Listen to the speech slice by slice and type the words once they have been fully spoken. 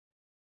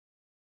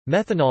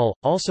Methanol,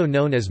 also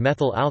known as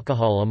methyl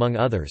alcohol among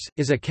others,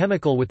 is a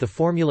chemical with the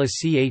formula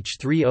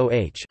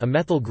CH3OH, a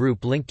methyl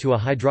group linked to a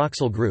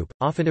hydroxyl group,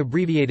 often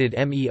abbreviated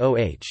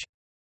MEOH.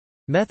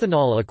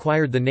 Methanol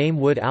acquired the name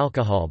wood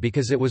alcohol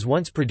because it was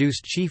once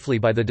produced chiefly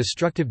by the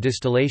destructive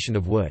distillation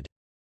of wood.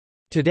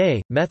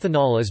 Today,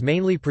 methanol is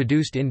mainly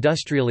produced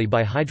industrially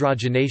by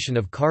hydrogenation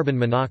of carbon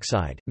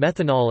monoxide.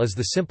 Methanol is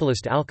the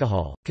simplest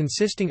alcohol,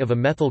 consisting of a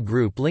methyl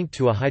group linked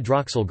to a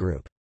hydroxyl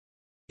group.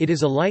 It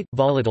is a light,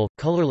 volatile,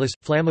 colorless,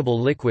 flammable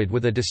liquid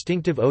with a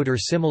distinctive odor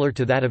similar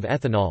to that of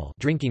ethanol,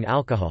 drinking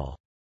alcohol.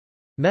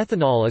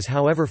 Methanol is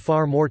however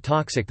far more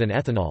toxic than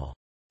ethanol.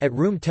 At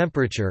room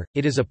temperature,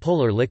 it is a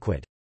polar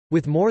liquid.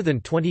 With more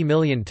than 20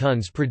 million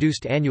tons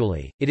produced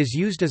annually, it is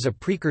used as a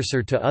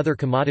precursor to other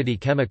commodity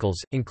chemicals,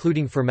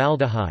 including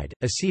formaldehyde,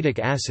 acetic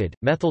acid,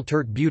 methyl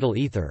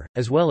tert-butylether,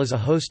 as well as a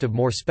host of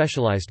more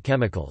specialized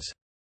chemicals.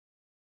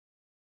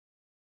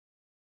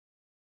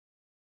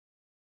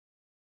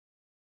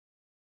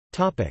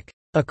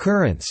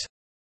 Occurrence.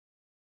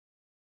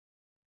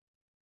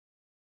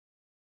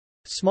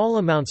 Small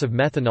amounts of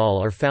methanol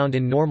are found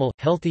in normal,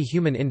 healthy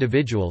human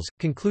individuals,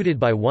 concluded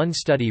by one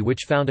study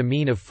which found a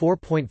mean of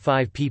 4.5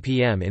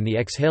 ppm in the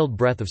exhaled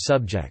breath of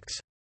subjects.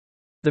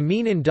 The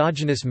mean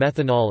endogenous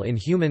methanol in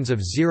humans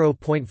of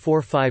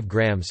 0.45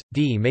 grams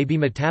d may be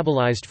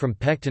metabolized from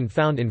pectin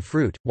found in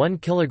fruit. 1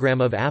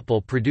 kilogram of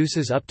apple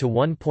produces up to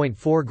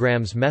 1.4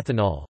 grams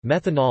methanol.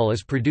 Methanol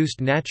is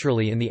produced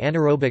naturally in the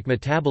anaerobic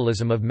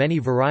metabolism of many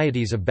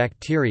varieties of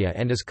bacteria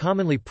and is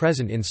commonly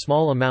present in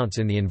small amounts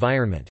in the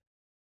environment.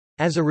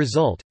 As a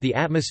result, the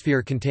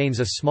atmosphere contains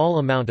a small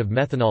amount of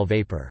methanol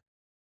vapor.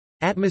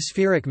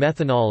 Atmospheric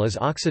methanol is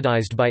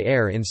oxidized by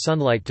air in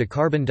sunlight to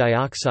carbon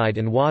dioxide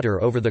and water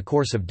over the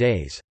course of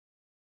days.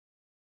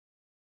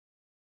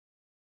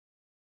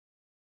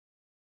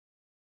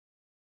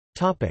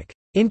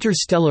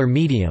 Interstellar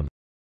medium.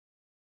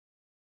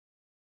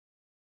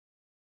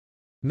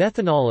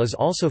 Methanol is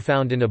also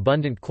found in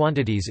abundant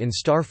quantities in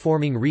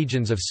star-forming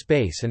regions of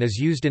space and is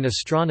used in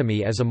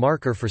astronomy as a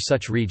marker for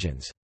such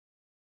regions.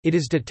 It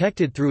is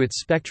detected through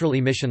its spectral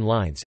emission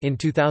lines. In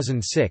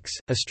 2006,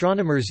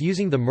 astronomers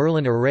using the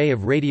Merlin array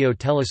of radio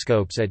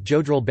telescopes at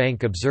Jodrell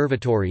Bank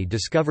Observatory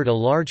discovered a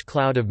large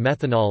cloud of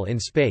methanol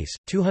in space,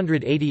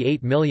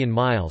 288 million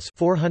miles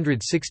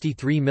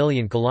 (463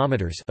 million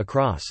kilometers)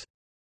 across.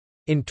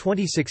 In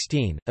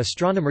 2016,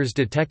 astronomers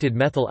detected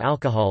methyl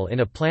alcohol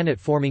in a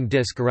planet-forming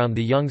disk around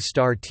the young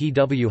star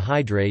TW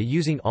Hydrae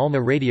using ALMA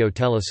radio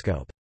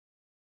telescope.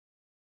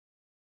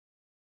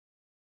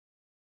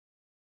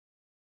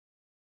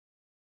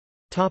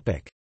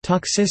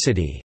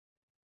 Toxicity.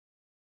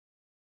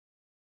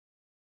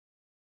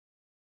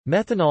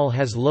 Methanol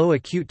has low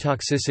acute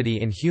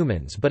toxicity in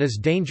humans but is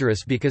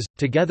dangerous because,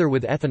 together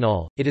with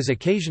ethanol, it is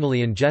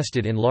occasionally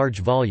ingested in large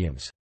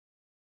volumes.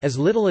 As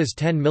little as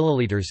 10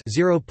 milliliters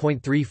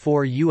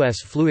 (0.34 US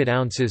fluid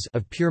ounces)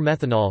 of pure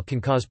methanol can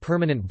cause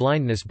permanent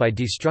blindness by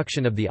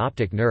destruction of the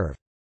optic nerve.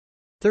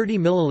 30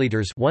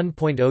 milliliters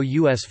 (1.0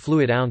 US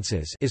fluid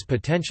ounces) is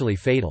potentially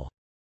fatal.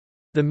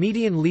 The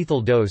median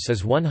lethal dose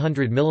is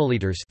 100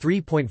 milliliters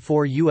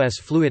 (3.4 US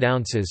fluid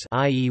ounces),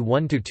 i.e.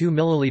 1 to 2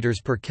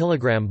 milliliters per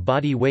kilogram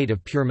body weight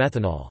of pure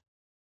methanol.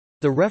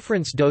 The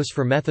reference dose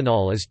for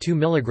methanol is 2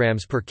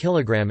 milligrams per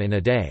kilogram in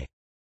a day.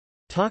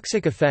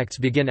 Toxic effects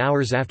begin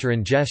hours after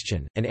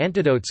ingestion, and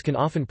antidotes can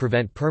often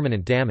prevent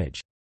permanent damage.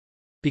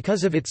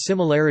 Because of its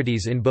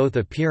similarities in both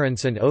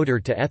appearance and odor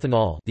to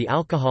ethanol, the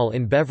alcohol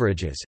in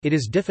beverages, it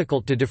is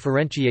difficult to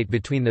differentiate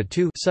between the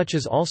two, such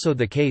is also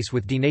the case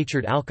with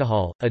denatured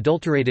alcohol,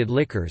 adulterated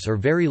liquors or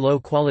very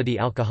low-quality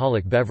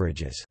alcoholic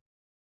beverages.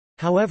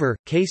 However,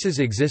 cases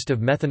exist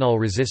of methanol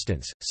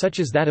resistance, such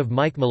as that of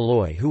Mike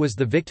Malloy, who was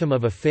the victim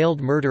of a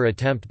failed murder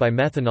attempt by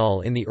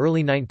methanol in the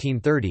early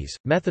 1930s.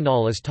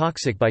 Methanol is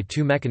toxic by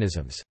two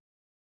mechanisms.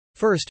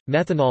 First,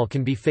 methanol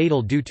can be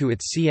fatal due to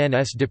its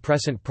CNS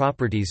depressant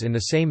properties in the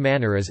same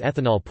manner as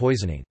ethanol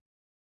poisoning.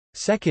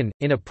 Second,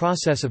 in a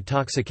process of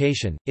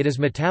toxication, it is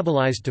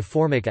metabolized to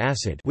formic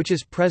acid, which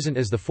is present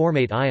as the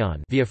formate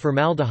ion, via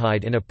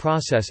formaldehyde in a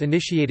process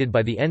initiated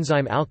by the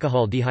enzyme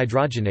alcohol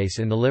dehydrogenase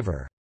in the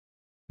liver.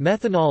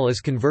 Methanol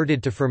is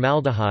converted to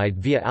formaldehyde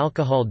via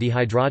alcohol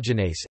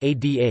dehydrogenase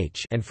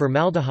 (ADH), and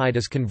formaldehyde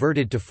is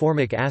converted to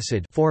formic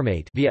acid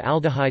 (formate) via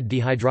aldehyde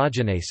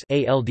dehydrogenase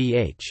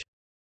 (ALDH).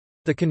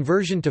 The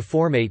conversion to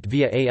formate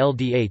via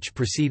ALDH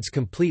proceeds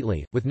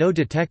completely, with no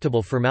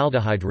detectable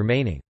formaldehyde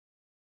remaining.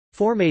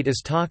 Formate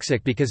is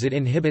toxic because it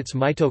inhibits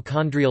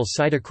mitochondrial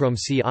cytochrome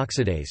C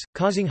oxidase,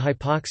 causing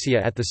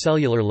hypoxia at the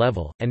cellular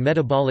level, and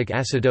metabolic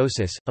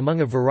acidosis,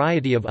 among a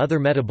variety of other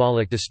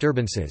metabolic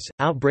disturbances.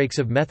 Outbreaks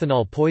of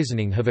methanol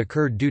poisoning have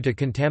occurred due to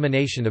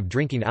contamination of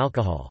drinking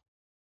alcohol.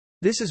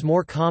 This is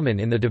more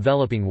common in the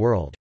developing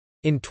world.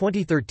 In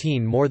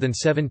 2013, more than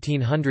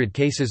 1,700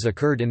 cases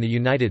occurred in the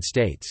United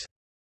States.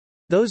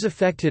 Those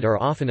affected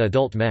are often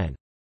adult men.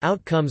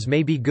 Outcomes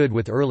may be good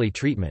with early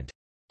treatment.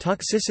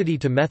 Toxicity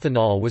to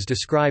methanol was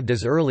described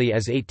as early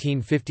as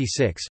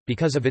 1856.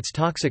 Because of its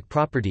toxic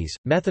properties,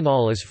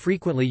 methanol is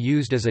frequently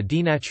used as a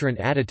denaturant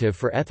additive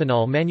for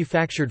ethanol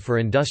manufactured for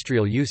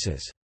industrial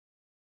uses.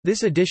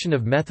 This addition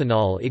of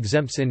methanol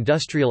exempts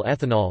industrial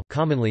ethanol,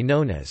 commonly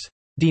known as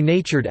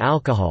denatured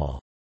alcohol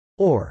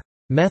or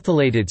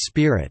methylated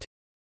spirit,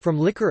 from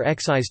liquor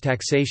excise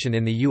taxation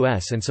in the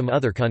U.S. and some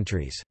other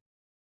countries.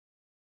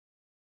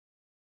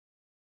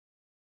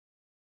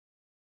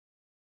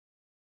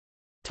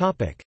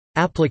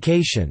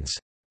 Applications.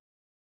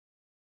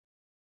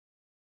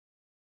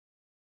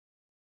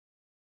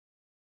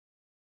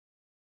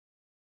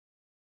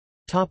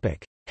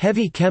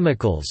 Heavy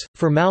chemicals,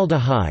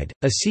 formaldehyde,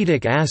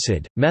 acetic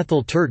acid,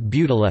 methyl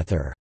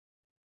tert-butylether.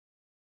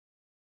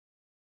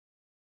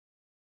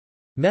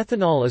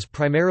 Methanol is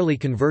primarily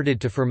converted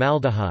to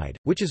formaldehyde,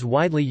 which is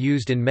widely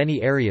used in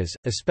many areas,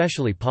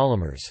 especially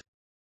polymers.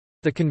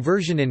 The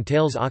conversion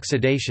entails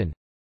oxidation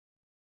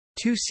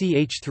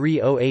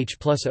 2CH3OH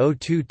plus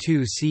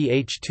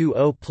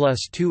O22CH2O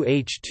plus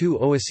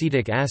 2H2O.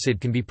 Acetic acid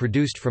can be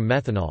produced from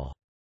methanol.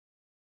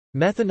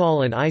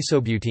 Methanol and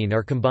isobutene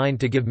are combined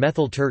to give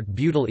methyl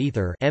tert-butyl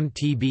ether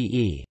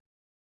 (MTBE).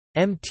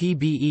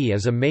 MTBE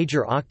is a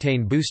major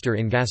octane booster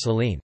in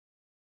gasoline.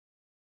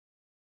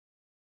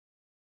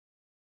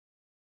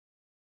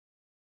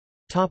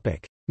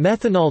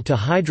 Methanol to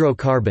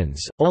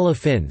hydrocarbons,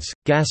 olefins,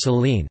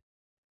 gasoline.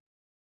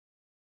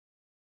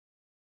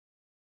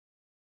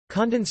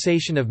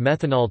 Condensation of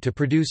methanol to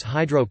produce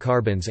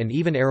hydrocarbons and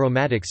even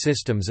aromatic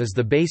systems is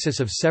the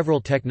basis of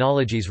several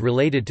technologies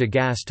related to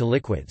gas to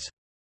liquids.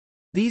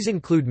 These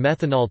include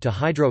methanol to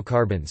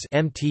hydrocarbons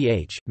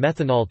 (MTH),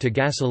 methanol to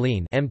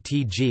gasoline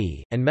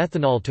 (MTG), and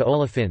methanol to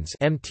olefins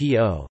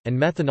 (MTO), and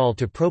methanol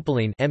to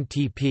propylene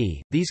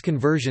 (MTP). These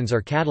conversions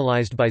are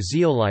catalyzed by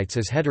zeolites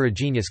as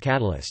heterogeneous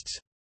catalysts.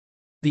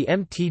 The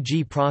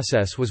MTG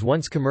process was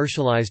once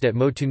commercialized at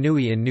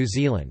Motunui in New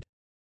Zealand.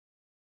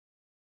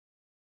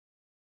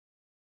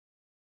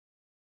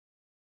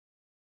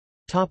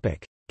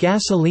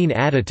 Gasoline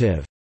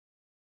additive.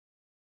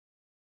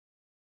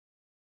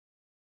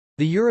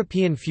 The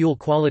European Fuel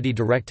Quality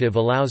Directive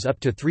allows up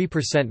to 3%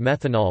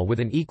 methanol with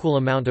an equal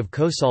amount of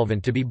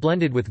cosolvent to be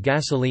blended with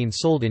gasoline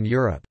sold in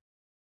Europe.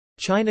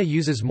 China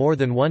uses more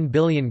than 1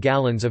 billion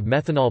gallons of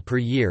methanol per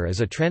year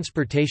as a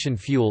transportation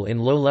fuel in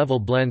low-level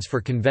blends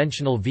for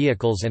conventional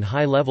vehicles and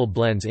high-level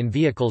blends in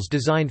vehicles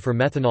designed for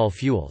methanol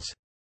fuels.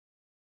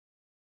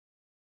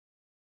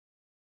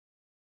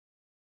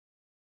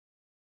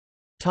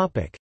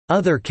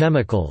 Other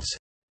chemicals.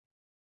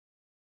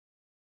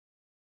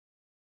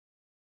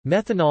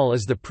 Methanol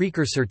is the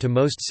precursor to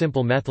most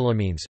simple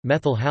methylamines,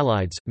 methyl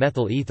halides,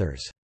 methyl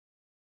ethers.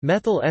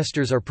 Methyl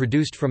esters are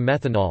produced from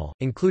methanol,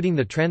 including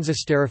the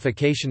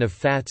transesterification of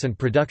fats and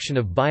production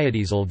of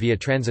biodiesel via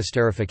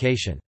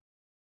transesterification.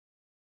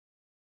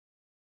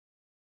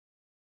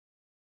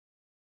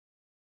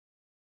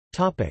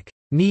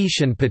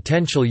 Niche and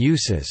potential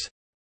uses.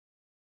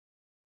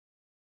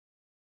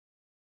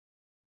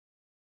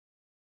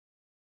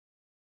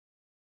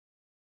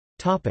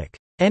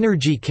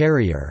 Energy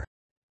carrier.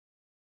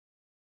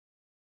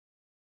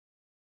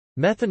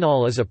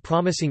 Methanol is a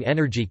promising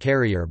energy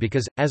carrier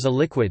because, as a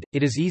liquid,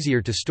 it is easier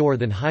to store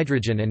than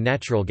hydrogen and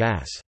natural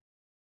gas.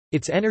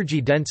 Its energy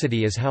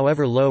density is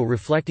however low,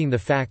 reflecting the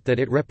fact that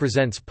it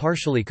represents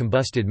partially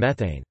combusted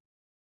methane.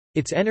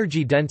 Its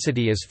energy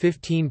density is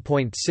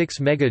 15.6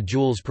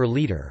 MJ per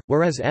liter,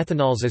 whereas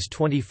ethanol's is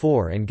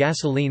 24 and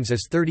gasoline's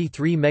is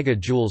 33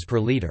 MJ per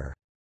liter.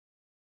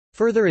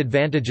 Further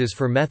advantages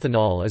for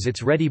methanol is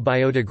its ready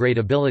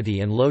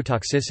biodegradability and low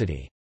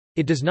toxicity.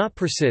 It does not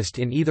persist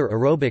in either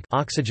aerobic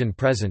oxygen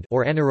present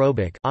or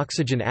anaerobic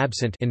oxygen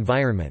absent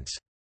environments.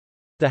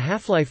 The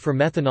half-life for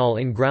methanol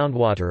in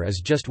groundwater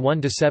is just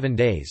 1 to 7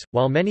 days,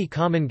 while many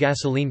common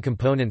gasoline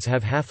components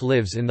have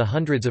half-lives in the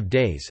hundreds of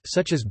days,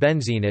 such as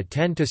benzene at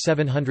 10 to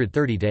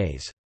 730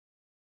 days.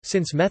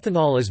 Since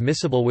methanol is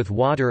miscible with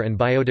water and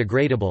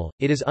biodegradable,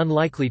 it is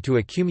unlikely to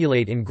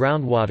accumulate in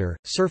groundwater,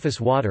 surface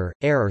water,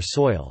 air or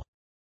soil.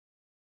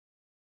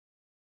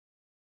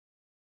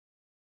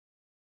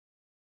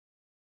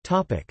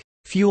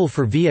 Fuel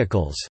for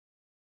vehicles.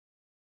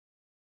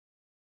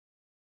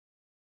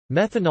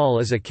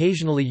 Methanol is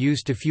occasionally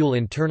used to fuel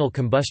internal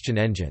combustion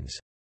engines.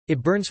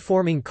 It burns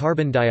forming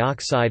carbon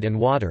dioxide and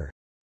water.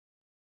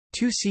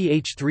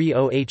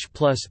 2CH3OH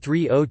plus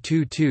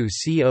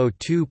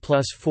 3022CO2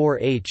 plus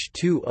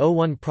 4H2O.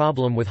 One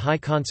problem with high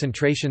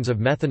concentrations of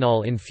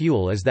methanol in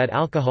fuel is that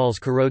alcohols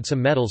corrode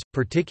some metals,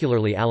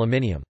 particularly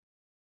aluminium.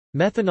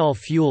 Methanol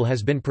fuel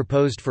has been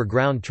proposed for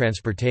ground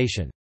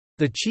transportation.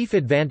 The chief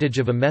advantage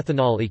of a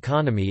methanol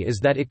economy is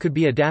that it could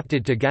be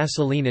adapted to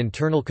gasoline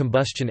internal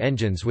combustion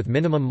engines with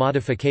minimum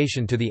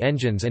modification to the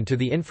engines and to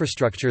the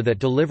infrastructure that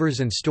delivers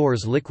and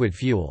stores liquid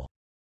fuel.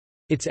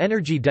 Its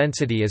energy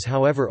density is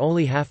however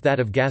only half that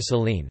of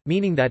gasoline,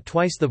 meaning that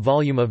twice the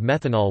volume of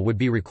methanol would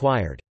be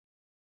required.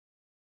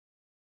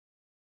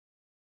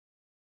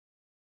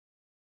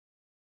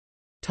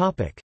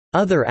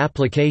 Other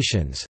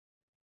applications.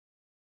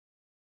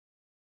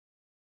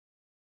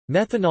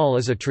 Methanol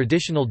is a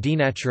traditional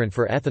denaturant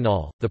for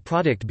ethanol, the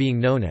product being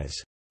known as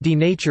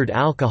denatured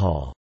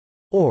alcohol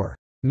or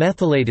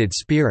methylated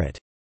spirit.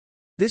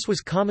 This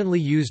was commonly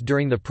used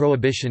during the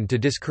Prohibition to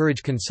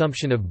discourage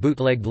consumption of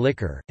bootlegged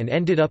liquor, and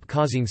ended up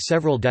causing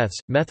several deaths.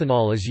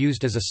 Methanol is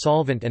used as a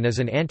solvent and as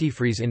an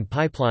antifreeze in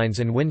pipelines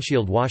and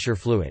windshield washer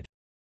fluid.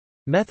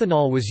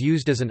 Methanol was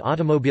used as an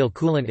automobile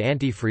coolant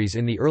antifreeze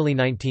in the early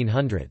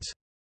 1900s.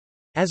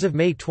 As of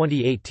May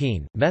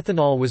 2018,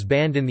 methanol was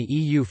banned in the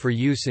EU for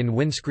use in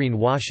windscreen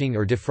washing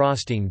or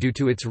defrosting due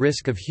to its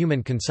risk of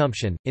human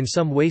consumption. In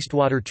some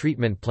wastewater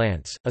treatment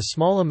plants, a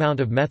small amount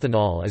of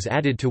methanol is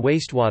added to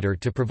wastewater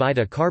to provide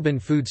a carbon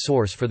food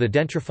source for the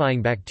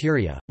denitrifying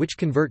bacteria, which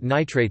convert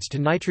nitrates to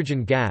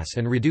nitrogen gas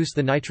and reduce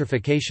the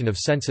nitrification of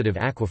sensitive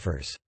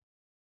aquifers.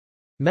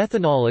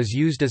 Methanol is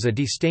used as a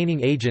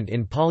destaining agent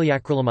in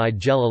polyacrylamide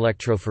gel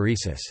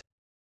electrophoresis.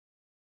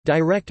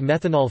 Direct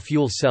methanol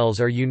fuel cells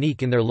are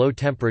unique in their low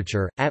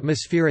temperature,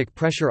 atmospheric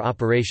pressure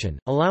operation,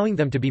 allowing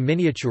them to be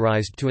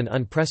miniaturized to an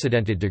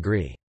unprecedented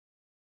degree.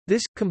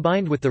 This,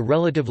 combined with the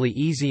relatively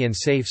easy and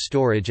safe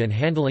storage and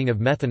handling of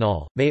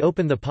methanol, may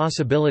open the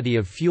possibility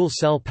of fuel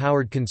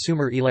cell-powered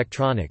consumer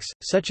electronics,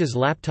 such as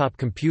laptop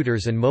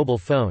computers and mobile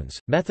phones.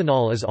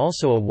 Methanol is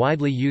also a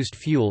widely used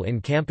fuel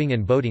in camping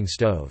and boating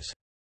stoves.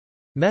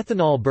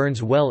 Methanol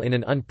burns well in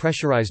an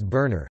unpressurized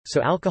burner,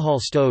 so alcohol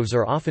stoves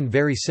are often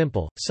very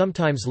simple,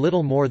 sometimes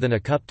little more than a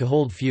cup to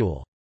hold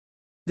fuel.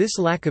 This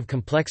lack of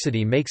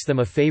complexity makes them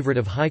a favorite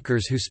of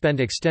hikers who spend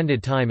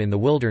extended time in the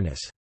wilderness.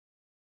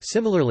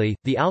 Similarly,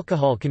 the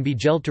alcohol can be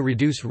gelled to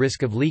reduce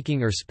risk of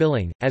leaking or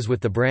spilling, as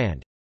with the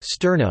brand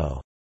Sterno.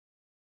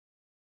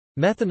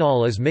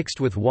 Methanol is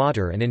mixed with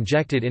water and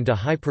injected into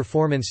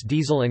high-performance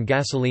diesel and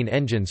gasoline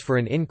engines for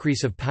an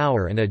increase of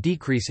power and a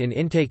decrease in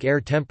intake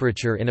air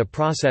temperature in a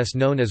process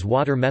known as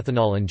water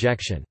methanol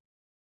injection.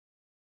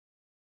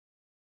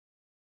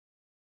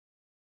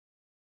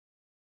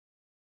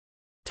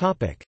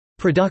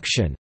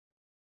 Production.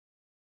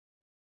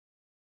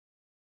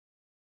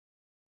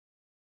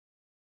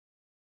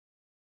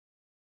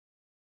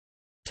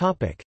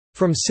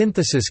 From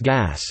synthesis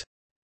gas.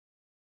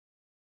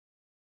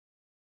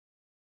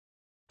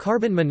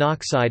 Carbon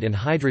monoxide and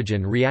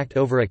hydrogen react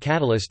over a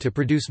catalyst to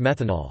produce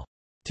methanol.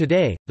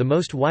 Today, the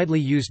most widely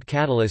used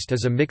catalyst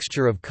is a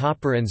mixture of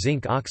copper and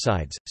zinc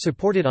oxides,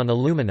 supported on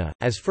alumina,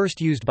 as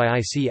first used by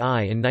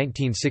ICI in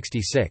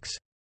 1966.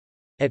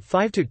 At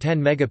 5 to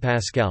 10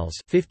 megapascals,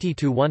 50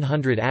 to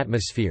 100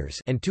 atmospheres,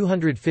 and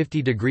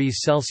 250 degrees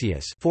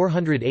Celsius,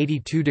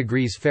 482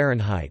 degrees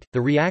Fahrenheit,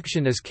 the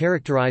reaction is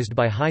characterized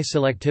by high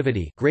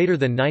selectivity, greater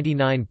than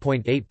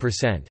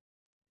 99.8%.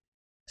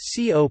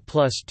 CO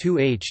plus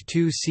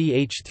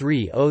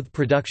 2H2CH3O. The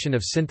production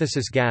of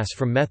synthesis gas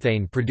from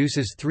methane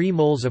produces 3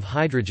 moles of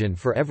hydrogen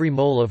for every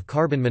mole of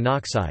carbon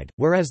monoxide,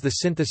 whereas the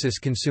synthesis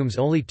consumes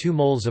only 2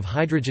 moles of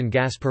hydrogen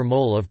gas per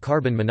mole of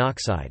carbon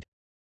monoxide.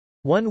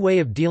 One way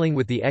of dealing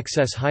with the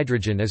excess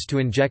hydrogen is to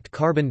inject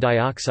carbon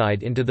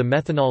dioxide into the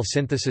methanol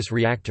synthesis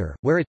reactor,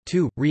 where it,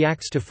 too,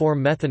 reacts to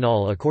form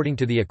methanol according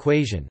to the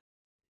equation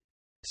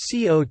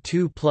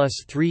CO2 plus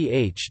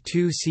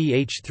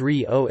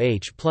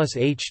 3H2CH3OH plus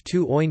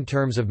H2O. In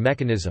terms of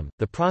mechanism,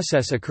 the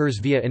process occurs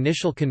via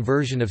initial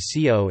conversion of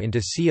CO into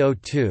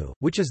CO2,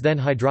 which is then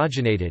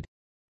hydrogenated.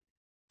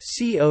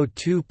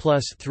 CO2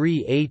 plus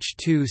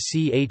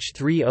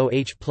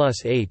 3H2CH3OH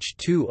plus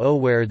H2O,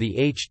 where the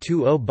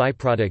H2O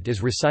byproduct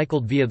is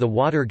recycled via the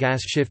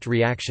water-gas shift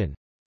reaction.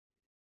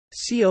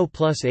 CO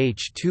plus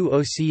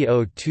H2O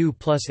CO2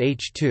 plus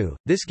H2,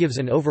 this gives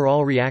an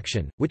overall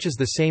reaction, which is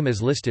the same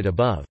as listed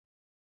above.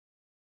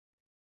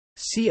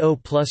 CO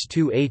plus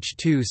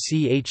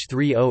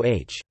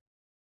 2H2CH3OH.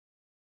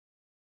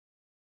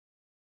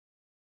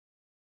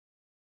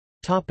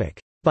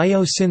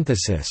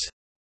 Biosynthesis.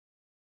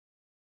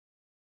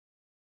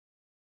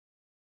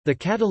 The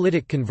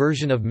catalytic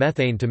conversion of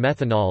methane to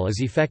methanol is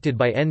effected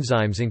by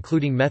enzymes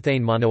including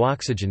methane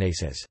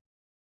monooxygenases.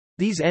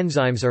 These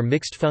enzymes are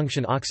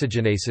mixed-function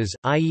oxygenases,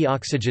 i.e.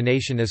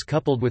 oxygenation is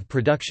coupled with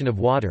production of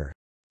water.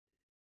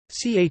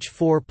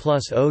 CH4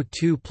 plus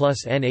O2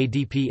 plus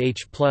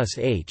NADPH plus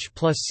H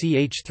plus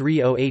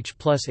CH3OH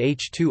plus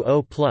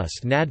H2O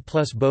plus NAD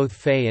plus. Both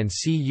Fe and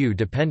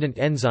Cu-dependent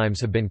enzymes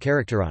have been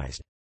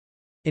characterized.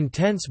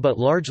 Intense but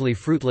largely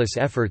fruitless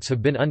efforts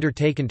have been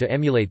undertaken to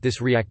emulate this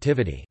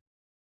reactivity.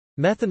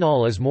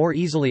 Methanol is more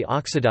easily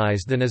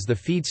oxidized than is the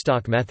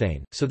feedstock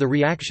methane, so the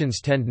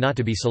reactions tend not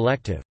to be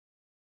selective.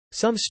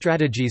 Some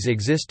strategies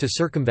exist to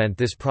circumvent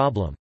this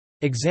problem.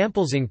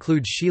 Examples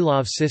include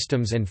Shilov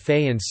systems and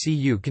Fe and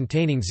Cu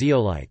containing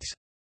zeolites.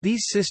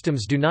 These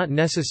systems do not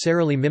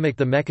necessarily mimic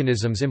the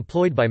mechanisms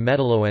employed by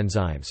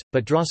metalloenzymes,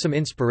 but draw some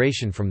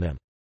inspiration from them.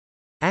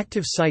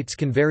 Active sites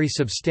can vary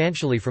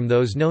substantially from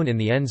those known in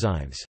the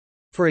enzymes.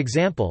 For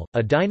example,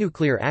 a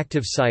dinuclear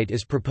active site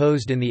is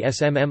proposed in the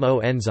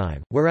SMMO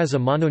enzyme, whereas a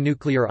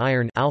mononuclear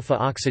iron alpha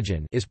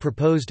oxygen is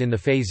proposed in the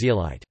Fe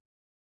zeolite.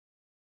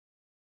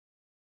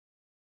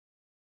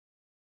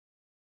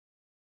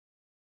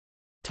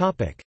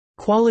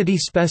 Quality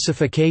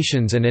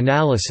specifications and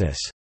analysis.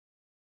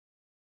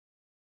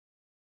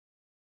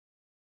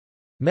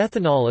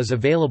 Methanol is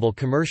available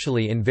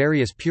commercially in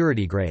various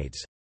purity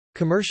grades.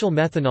 Commercial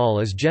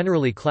methanol is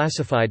generally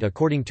classified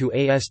according to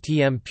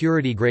ASTM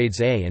purity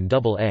grades A and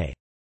AA.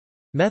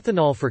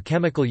 Methanol for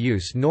chemical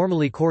use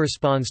normally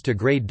corresponds to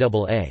grade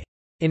AA.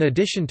 In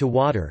addition to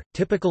water,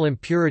 typical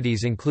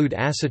impurities include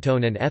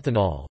acetone and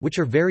ethanol, which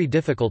are very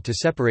difficult to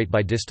separate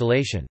by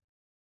distillation.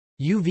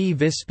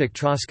 UV-vis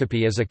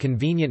spectroscopy is a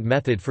convenient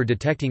method for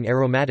detecting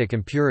aromatic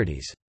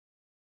impurities.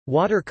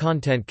 Water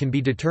content can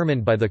be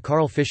determined by the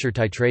Karl-Fischer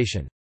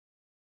titration.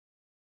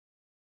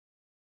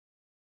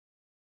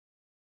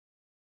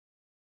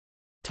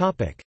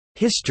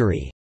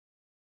 History.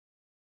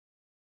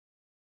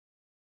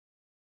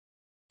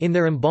 In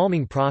their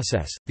embalming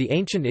process, the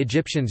ancient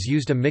Egyptians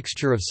used a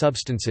mixture of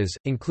substances,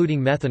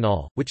 including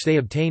methanol, which they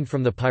obtained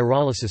from the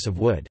pyrolysis of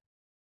wood.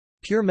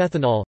 Pure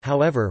methanol,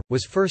 however,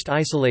 was first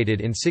isolated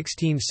in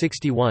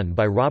 1661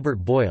 by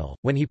Robert Boyle,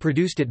 when he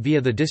produced it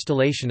via the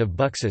distillation of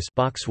buxus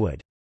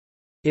boxwood.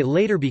 It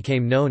later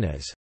became known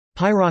as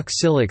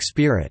pyroxylic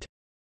spirit.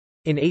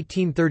 In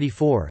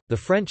 1834, the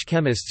French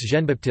chemists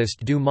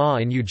Jean-Baptiste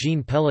Dumas and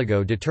Eugène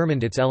Pélago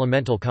determined its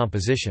elemental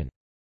composition.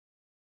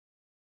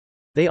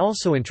 They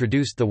also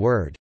introduced the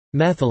word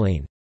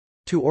methylene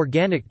to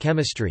organic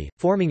chemistry,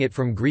 forming it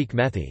from Greek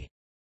methi.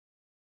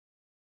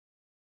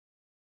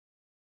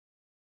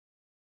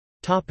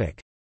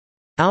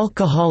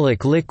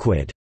 Alcoholic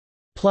liquid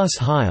plus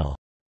hyle.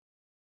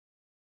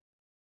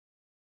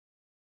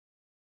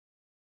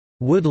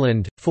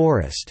 Woodland,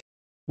 forest,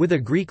 with a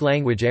Greek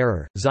language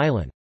error,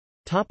 xylon.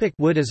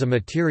 Wood as a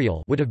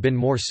material would have been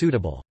more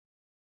suitable.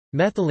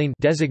 Methylene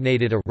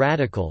designated a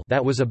radical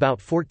that was about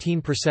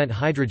 14%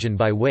 hydrogen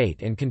by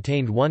weight and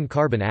contained one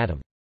carbon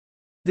atom.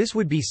 This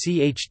would be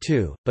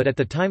CH2, but at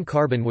the time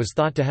carbon was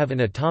thought to have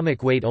an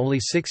atomic weight only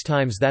 6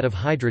 times that of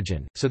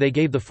hydrogen, so they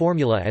gave the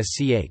formula as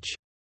CH.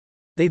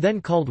 They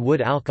then called wood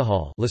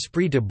alcohol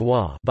l'esprit de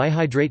bois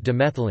bihydrate de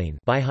methylene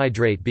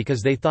bihydrate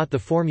because they thought the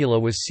formula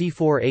was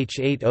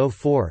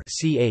C4H8O4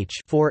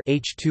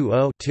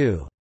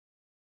 CH4H2O2.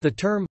 The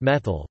term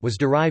methyl was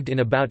derived in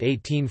about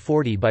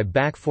 1840 by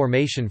back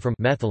formation from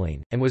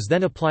methylene, and was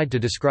then applied to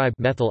describe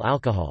methyl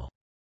alcohol.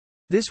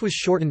 This was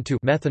shortened to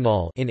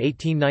methanol in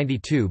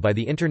 1892 by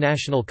the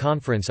International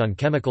Conference on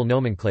Chemical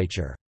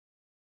Nomenclature.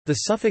 The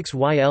suffix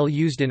yl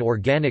used in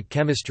organic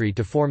chemistry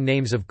to form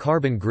names of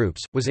carbon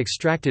groups, was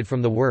extracted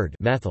from the word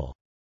methyl.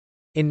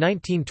 In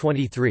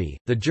 1923,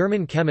 the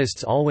German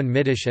chemists Alwin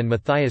Mittisch and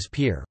Matthias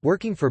Peer,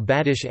 working for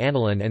Badisch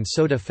Aniline and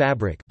Soda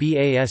Fabrik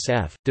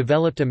 (BASF),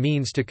 developed a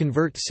means to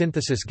convert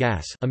synthesis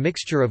gas, a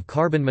mixture of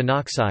carbon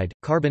monoxide,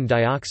 carbon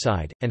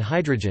dioxide, and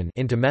hydrogen,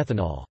 into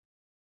methanol.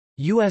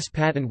 U.S.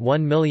 patent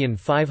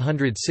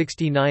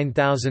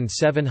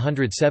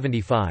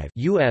 1,569,775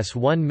 US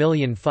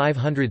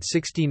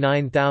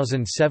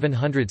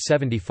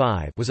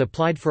 1,569,775 was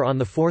applied for on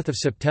 4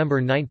 September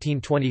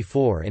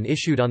 1924 and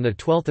issued on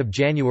 12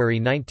 January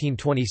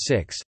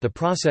 1926. The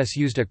process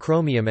used a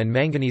chromium and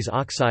manganese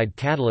oxide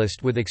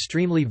catalyst with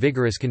extremely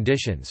vigorous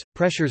conditions,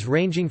 pressures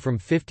ranging from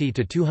 50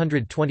 to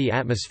 220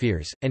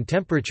 atmospheres, and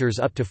temperatures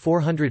up to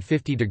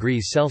 450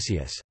 degrees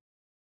Celsius.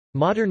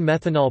 Modern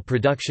methanol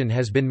production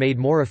has been made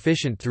more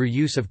efficient through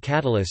use of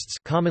catalysts,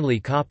 commonly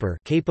copper,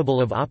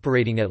 capable of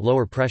operating at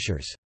lower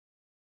pressures.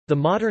 The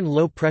modern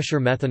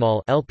low-pressure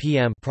methanol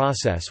 (LPM)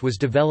 process was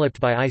developed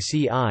by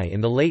ICI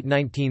in the late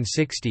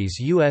 1960s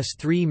US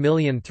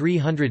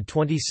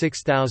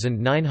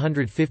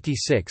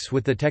 3,326,956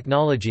 with the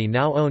technology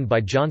now owned by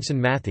Johnson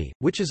Matthey,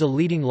 which is a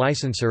leading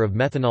licensor of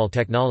methanol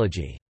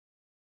technology.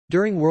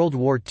 During World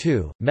War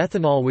II,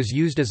 methanol was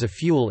used as a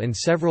fuel in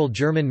several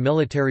German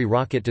military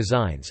rocket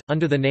designs,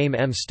 under the name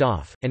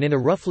M-Stoff, and in a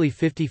roughly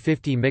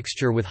 50-50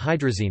 mixture with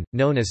hydrazine,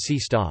 known as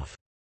C-Stoff.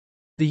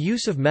 The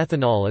use of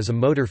methanol as a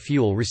motor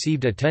fuel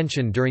received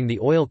attention during the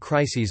oil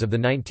crises of the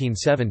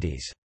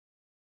 1970s.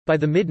 By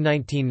the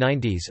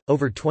mid-1990s,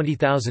 over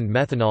 20,000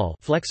 methanol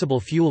flexible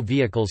fuel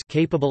vehicles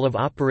capable of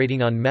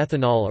operating on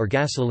methanol or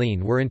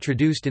gasoline were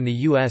introduced in the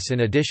U.S.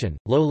 In addition,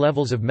 low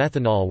levels of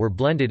methanol were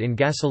blended in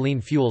gasoline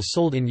fuel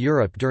sold in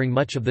Europe during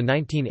much of the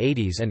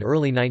 1980s and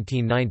early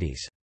 1990s.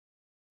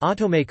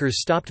 Automakers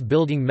stopped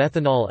building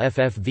methanol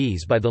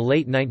FFVs by the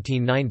late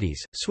 1990s,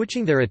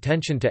 switching their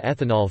attention to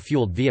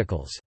ethanol-fueled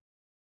vehicles.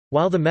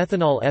 While the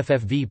methanol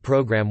FFV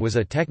program was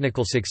a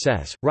technical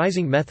success,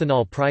 rising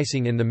methanol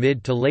pricing in the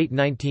mid to late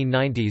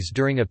 1990s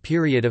during a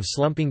period of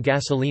slumping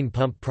gasoline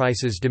pump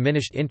prices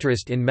diminished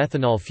interest in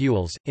methanol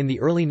fuels. In the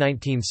early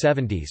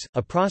 1970s,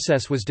 a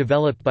process was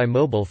developed by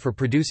Mobil for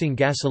producing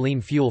gasoline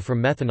fuel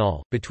from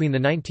methanol. Between the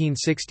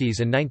 1960s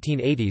and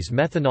 1980s,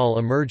 methanol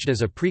emerged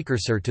as a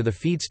precursor to the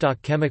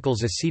feedstock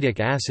chemicals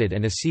acetic acid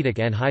and acetic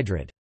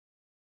anhydride.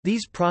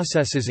 These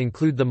processes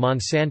include the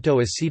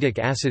Monsanto acetic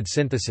acid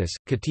synthesis,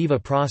 Cativa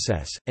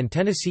process, and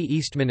Tennessee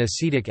Eastman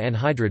acetic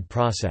anhydride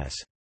process.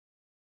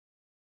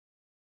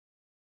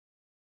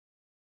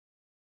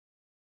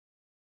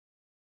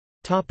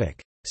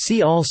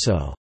 See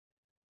also: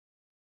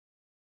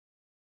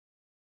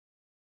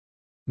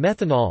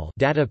 Methanol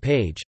data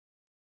page,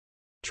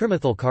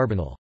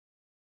 Trimethylcarbonyl.